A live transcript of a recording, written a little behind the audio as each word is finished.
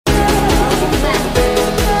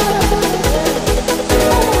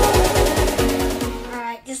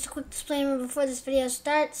quick disclaimer before this video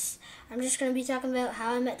starts. I'm just going to be talking about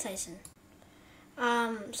how I met Tyson.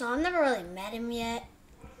 So I've never really met him yet.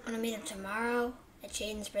 I'm going to meet him tomorrow at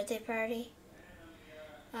Jaden's birthday party.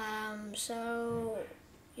 So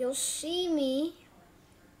you'll see me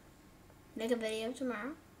make a video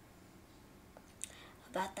tomorrow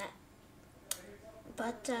about that.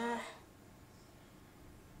 But,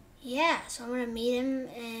 yeah, so I'm going to meet him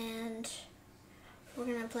and we're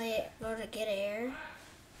going to go to Get Air.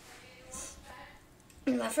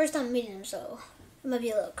 It's my first time meeting him, so it might be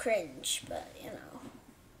a little cringe, but, you know.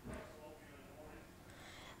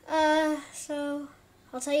 So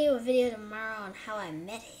I'll tell you a video tomorrow on how I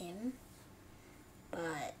met him,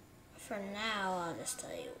 but for now, I'll just tell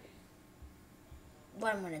you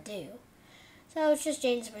what I'm going to do. So it's just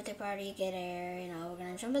Jaden's birthday party, Get Air, you know, we're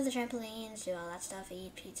going to jump on the trampolines, do all that stuff,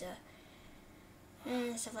 eat pizza,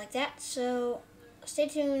 and stuff like that. So stay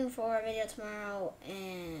tuned for a video tomorrow,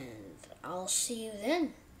 and I'll see you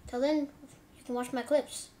then. Till then, you can watch my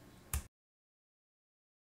clips.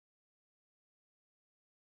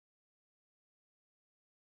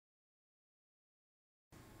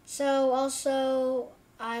 So also,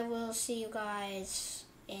 I will see you guys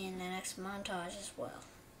in the next montage as well.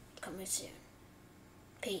 Coming soon.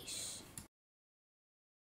 Peace.